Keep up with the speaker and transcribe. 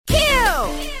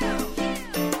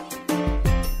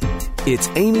It's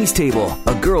Amy's Table,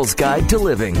 a girl's guide to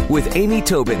living with Amy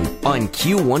Tobin on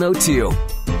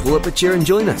Q102. Pull up a chair and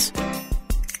join us.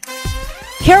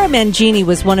 Cara Mangini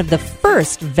was one of the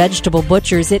first vegetable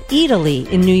butchers at Italy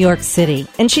in New York City,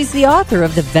 and she's the author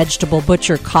of the Vegetable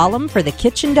Butcher column for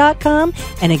TheKitchen.com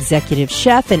and executive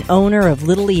chef and owner of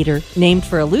Little Eater, named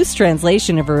for a loose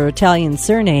translation of her Italian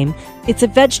surname. It's a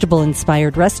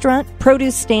vegetable-inspired restaurant,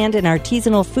 produce stand, and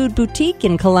artisanal food boutique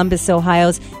in Columbus,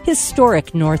 Ohio's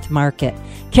historic North Market.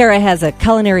 Cara has a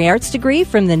culinary arts degree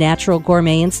from the Natural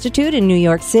Gourmet Institute in New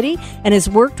York City and has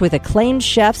worked with acclaimed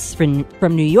chefs from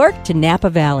New York to Napa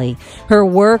Valley. Her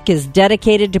work is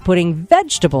dedicated to putting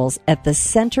vegetables at the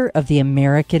center of the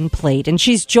American plate. And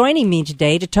she's joining me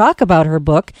today to talk about her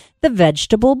book, The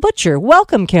Vegetable Butcher.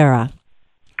 Welcome, Cara.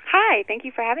 Hi, thank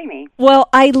you for having me. Well,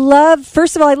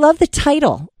 first of all, I love the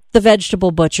title, The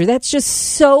Vegetable Butcher. That's just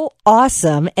so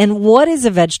awesome. And what is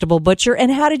a vegetable butcher,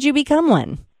 and how did you become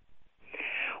one?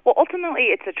 Well, ultimately,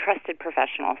 it's a trusted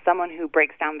professional, someone who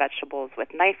breaks down vegetables with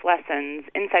knife lessons,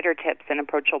 insider tips, and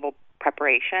approachable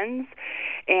preparations.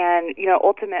 And,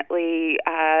 ultimately,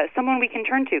 someone we can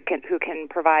turn to who can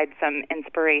provide some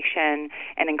inspiration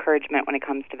and encouragement when it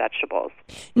comes to vegetables.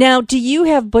 Now, do you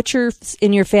have butchers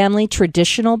in your family,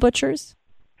 traditional butchers?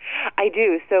 I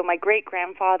do. So my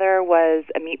great-grandfather was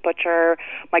a meat butcher.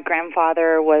 My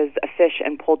grandfather was a fish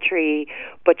and poultry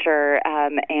butcher,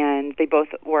 and they both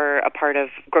were a part of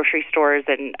grocery stores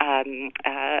and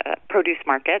produce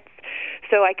markets.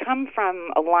 So I come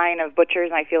from a line of butchers,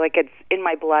 and I feel like it's in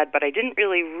my blood, but I didn't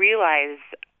really realize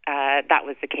that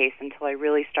was the case until I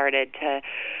really started to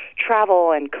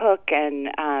travel and cook and,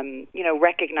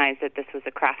 recognize that this was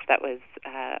a craft that was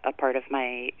a part of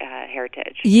my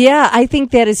heritage. Yeah, I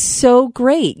think that is so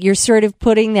great. You're sort of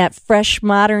putting that fresh,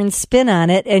 modern spin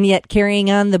on it and yet carrying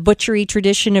on the butchery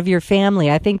tradition of your family.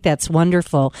 I think that's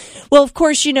wonderful. Well, of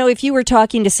course, if you were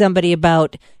talking to somebody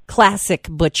about classic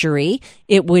butchery,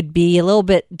 it would be a little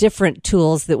bit different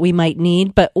tools that we might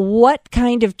need. But what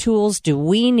kind of tools do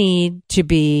we need to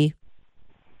be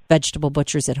vegetable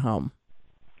butchers at home?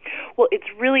 Well, it's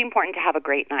really important to have a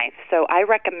great knife. So I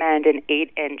recommend an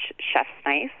 8-inch chef's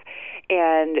knife.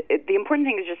 And the important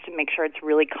thing is just to make sure it's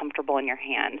really comfortable in your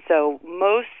hand. So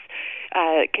most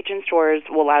kitchen stores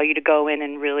will allow you to go in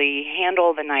and really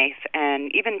handle the knife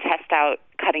and even test out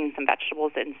cutting some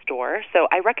vegetables in store. So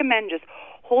I recommend just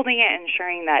holding it and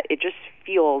ensuring that it just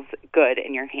feels good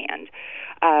in your hand.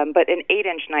 But an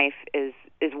 8-inch knife is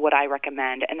what I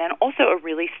recommend. And then also a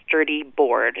really sturdy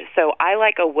board. So I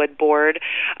like a wood board.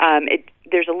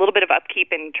 There's a little bit of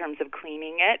upkeep in terms of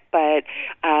cleaning it, but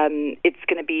it's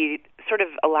going to be sort of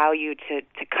allow you to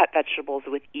cut vegetables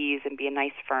with ease and be a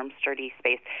nice, firm, sturdy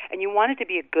space. And you want it to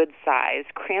be a good size.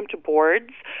 Cramped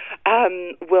boards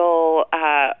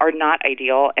are not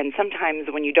ideal, and sometimes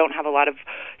when you don't have a lot of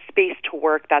space to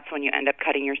work, that's when you end up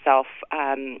cutting yourself,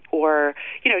 or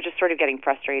just sort of getting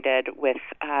frustrated with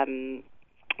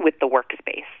the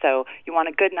workspace. So you want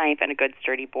a good knife and a good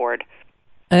sturdy board.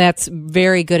 That's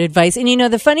very good advice. And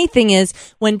the funny thing is,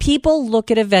 when people look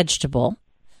at a vegetable,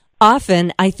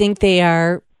 often I think they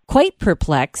are quite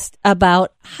perplexed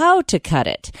about how to cut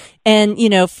it. And,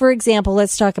 for example,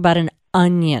 let's talk about an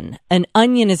onion. An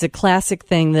onion is a classic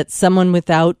thing that someone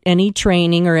without any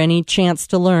training or any chance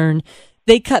to learn,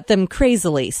 they cut them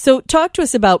crazily. So talk to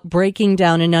us about breaking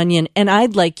down an onion, and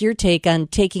I'd like your take on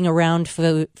taking a round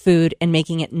food and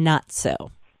making it not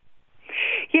so.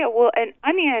 Yeah, well, an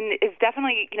onion is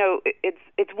definitely,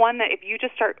 it's one that if you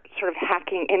just start sort of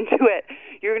hacking into it,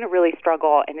 you're going to really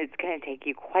struggle, and it's going to take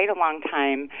you quite a long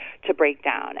time to break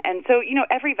down. And so,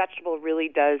 every vegetable really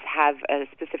does have a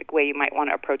specific way you might want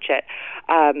to approach it.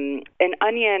 An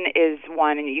onion is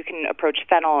one, and you can approach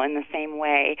fennel in the same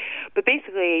way. But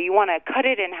basically, you want to cut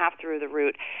it in half through the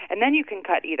root, and then you can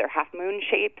cut either half-moon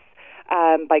shapes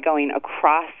by going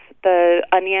across the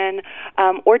onion,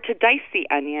 or to dice the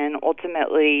onion.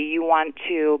 Ultimately, you want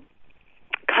to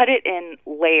cut it in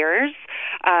layers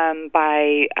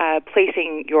by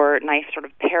placing your knife sort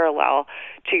of parallel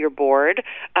to your board.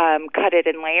 Cut it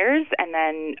in layers, and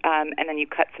then you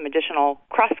cut some additional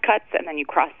cross cuts, and then you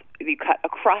cut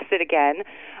across it again,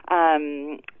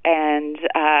 and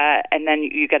then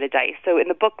you get a dice. So in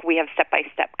the book, we have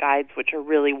step-by-step guides, which are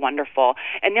really wonderful.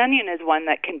 And the onion is one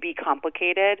that can be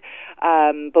complicated,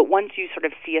 but once you sort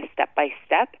of see a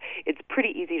step-by-step, it's pretty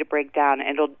easy to break down, and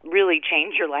it'll really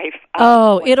change your life.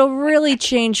 It'll really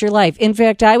change your life. In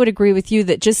fact, I would agree with you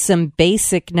that just some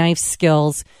basic knife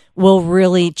skills will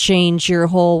really change your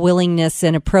whole willingness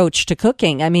and approach to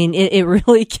cooking. I mean, it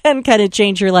really can kind of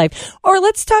change your life. Or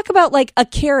let's talk about like a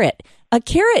carrot. A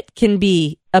carrot can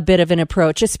be a bit of an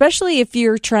approach, especially if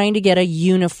you're trying to get a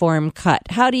uniform cut.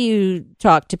 How do you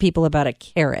talk to people about a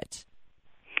carrot?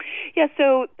 Yeah,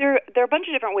 so there are a bunch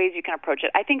of different ways you can approach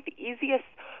it. I think the easiest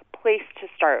place to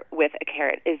start with a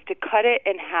carrot is to cut it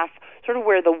in half, sort of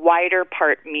where the wider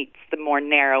part meets the more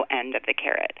narrow end of the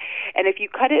carrot. And if you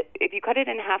cut it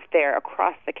in half there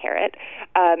across the carrot,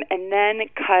 and then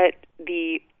cut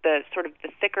the sort of the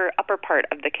thicker upper part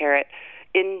of the carrot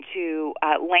into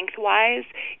lengthwise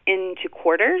into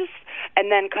quarters,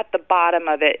 and then cut the bottom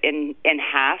of it in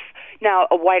half. Now,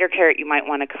 a wider carrot, you might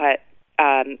want to cut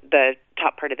the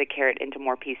top part of the carrot into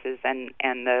more pieces and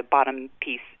the bottom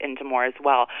piece into more as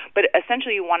well. But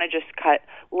essentially you want to just cut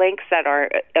lengths that are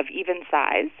of even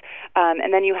size,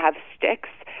 and then you have sticks.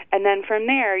 And then from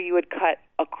there you would cut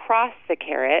across the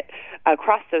carrot,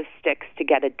 across those sticks to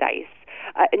get a dice.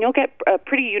 And you'll get a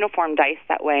pretty uniform dice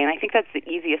that way. And I think that's the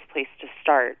easiest place to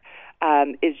start,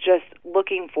 is just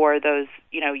looking for those,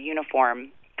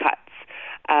 uniform cuts.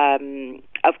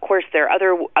 Of course, there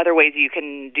are other ways you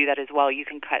can do that as well. You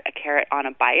can cut a carrot on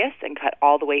a bias and cut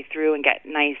all the way through and get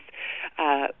nice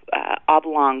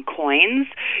oblong coins.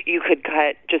 You could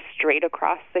cut just straight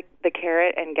across the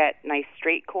carrot and get nice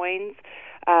straight coins.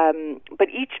 But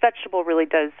each vegetable really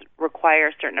does require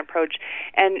a certain approach,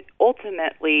 and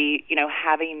ultimately,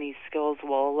 having these skills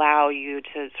will allow you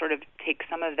to sort of take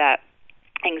some of that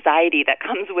anxiety that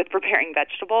comes with preparing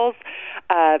vegetables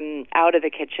out of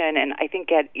the kitchen, and I think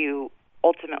get you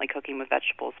ultimately cooking with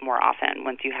vegetables more often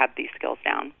once you have these skills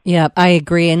down. Yeah, I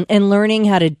agree. And learning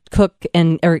how to cook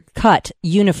or cut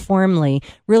uniformly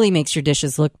really makes your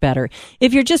dishes look better.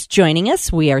 If you're just joining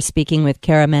us, we are speaking with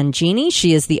Cara Mangini.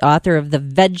 She is the author of The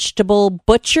Vegetable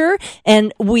Butcher,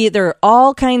 and there are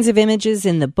all kinds of images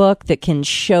in the book that can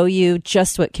show you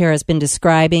just what Cara's been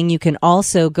describing. You can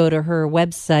also go to her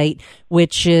website,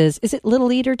 which is it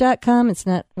littleeater.com? It's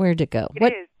not, where'd it go? It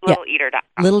is.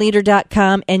 LittleEater.com.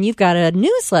 LittleEater.com, and you've got a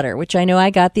newsletter, which I know I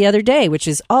got the other day, which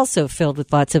is also filled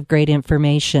with lots of great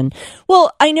information.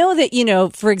 Well, I know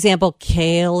that, for example,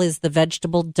 kale is the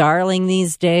vegetable darling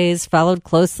these days, followed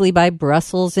closely by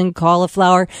Brussels and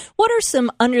cauliflower. What are some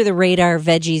under-the-radar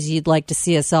veggies you'd like to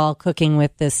see us all cooking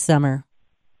with this summer?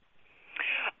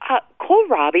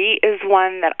 Kohlrabi is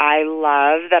one that I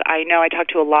love, that I know I talk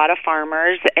to a lot of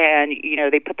farmers, and,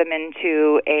 they put them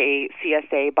into a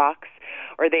CSA box,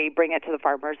 or they bring it to the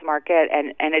farmer's market,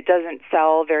 and it doesn't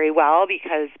sell very well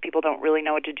because people don't really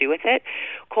know what to do with it.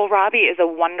 Kohlrabi is a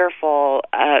wonderful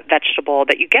vegetable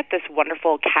that you get this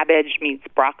wonderful cabbage meets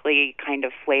broccoli kind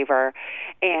of flavor,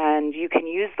 and you can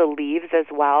use the leaves as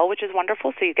well, which is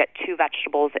wonderful, so you get two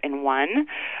vegetables in one.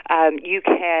 You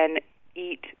can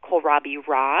eat kohlrabi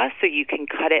raw, so you can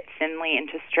cut it thinly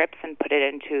into strips and put it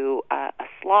into a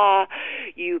slaw.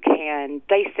 You can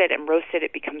dice it and roast it.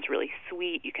 It becomes really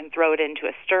sweet. You can throw it into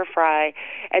a stir fry,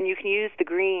 and you can use the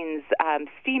greens,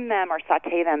 steam them or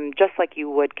saute them just like you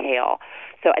would kale.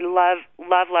 So I love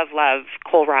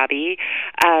kohlrabi.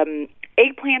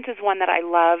 Eggplant is one that I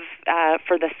love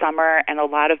for the summer, and a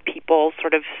lot of people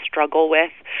sort of struggle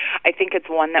with. I think it's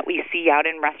one that we see out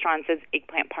in restaurants as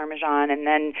eggplant parmesan, and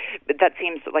then that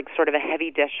seems like sort of a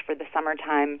heavy dish for the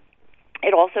summertime.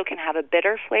 It also can have a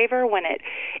bitter flavor when it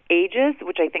ages,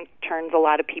 which I think turns a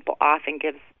lot of people off and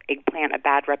gives eggplant a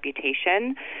bad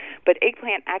reputation. But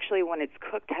eggplant actually, when it's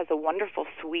cooked, has a wonderful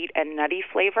sweet and nutty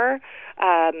flavor.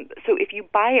 So if you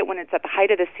buy it when it's at the height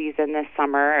of the season this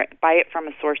summer, buy it from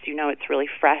a source it's really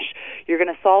fresh, you're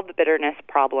going to solve the bitterness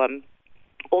problem.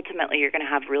 Ultimately, you're going to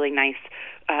have really nice,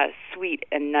 sweet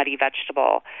and nutty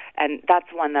vegetable, and that's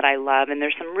one that I love. And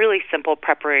there's some really simple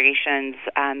preparations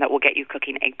that will get you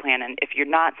cooking eggplant. And if you're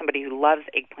not somebody who loves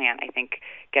eggplant, I think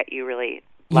get you really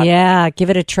love it. Give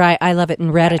it a try. I love it in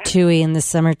ratatouille in the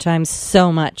summertime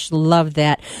so much. Love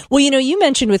that. Well, you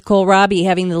mentioned with kohlrabi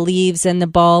having the leaves and the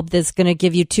bulb that's going to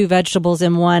give you two vegetables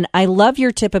in one. I love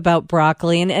your tip about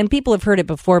broccoli, and people have heard it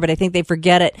before, but I think they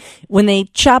forget it. When they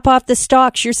chop off the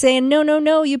stalks, you're saying,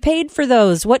 no, you paid for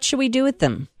those. What should we do with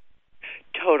them?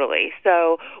 Totally.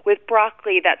 So with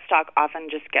broccoli, that stalk often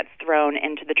just gets thrown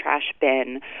into the trash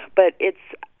bin, but it's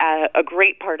a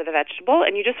great part of the vegetable,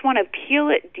 and you just want to peel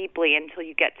it deeply until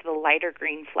you get to the lighter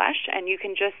green flesh, and you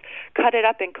can just cut it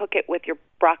up and cook it with your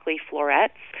broccoli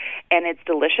florets, and it's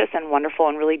delicious and wonderful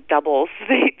and really doubles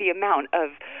the amount of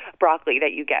broccoli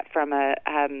that you get from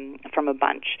a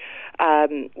bunch.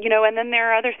 And then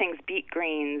there are other things, beet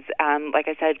greens, like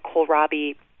I said,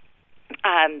 kohlrabi.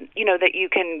 that you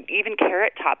can, even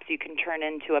carrot tops you can turn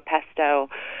into a pesto.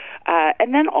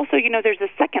 And then also, there's a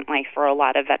second life for a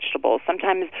lot of vegetables.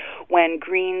 Sometimes when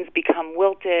greens become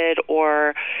wilted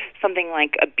or something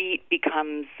like a beet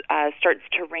starts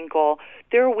to wrinkle,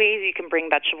 there are ways you can bring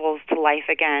vegetables to life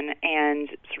again and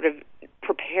sort of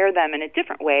prepare them in a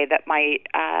different way that might,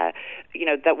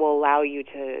 that will allow you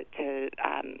to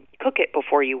cook it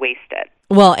before you waste it.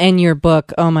 Well, and your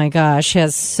book, oh my gosh,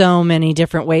 has so many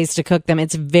different ways to cook them.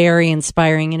 It's very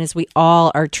inspiring. And as we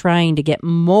all are trying to get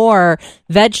more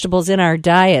vegetables in our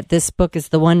diet, this book is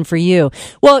the one for you.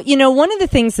 Well, one of the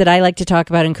things that I like to talk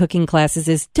about in cooking classes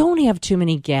is don't have too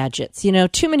many gadgets.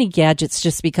 Too many gadgets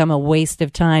just become a waste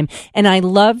of time. And I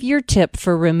love your tip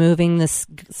for removing the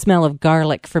smell of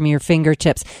garlic from your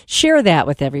fingertips. Share that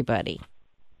with everybody.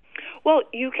 Well,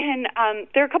 you can.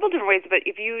 There are a couple different ways, but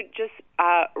if you just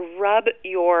rub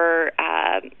your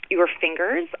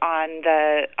fingers on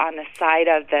the side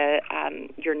of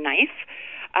your knife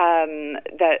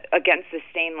against the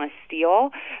stainless steel,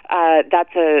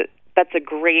 that's a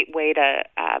great way to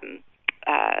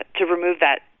remove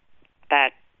that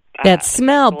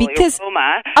smell, because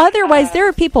aroma. Otherwise there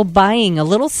are people buying a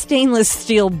little stainless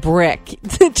steel brick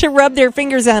to rub their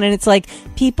fingers on, and it's like,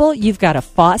 people, you've got a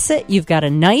faucet, you've got a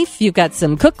knife, you've got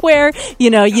some cookware,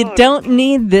 you don't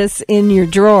need this in your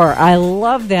drawer. I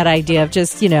love that idea of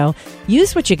just,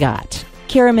 use what you got.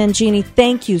 Cara Mangini,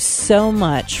 thank you so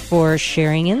much for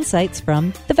sharing insights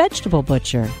from The Vegetable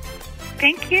Butcher.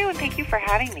 Thank you, and thank you for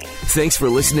having me. Thanks for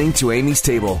listening to Amy's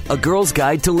Table, a girl's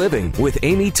guide to living with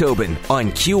Amy Tobin on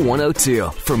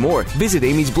Q102. For more, visit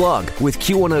Amy's blog with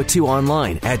Q102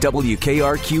 online at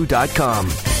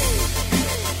WKRQ.com.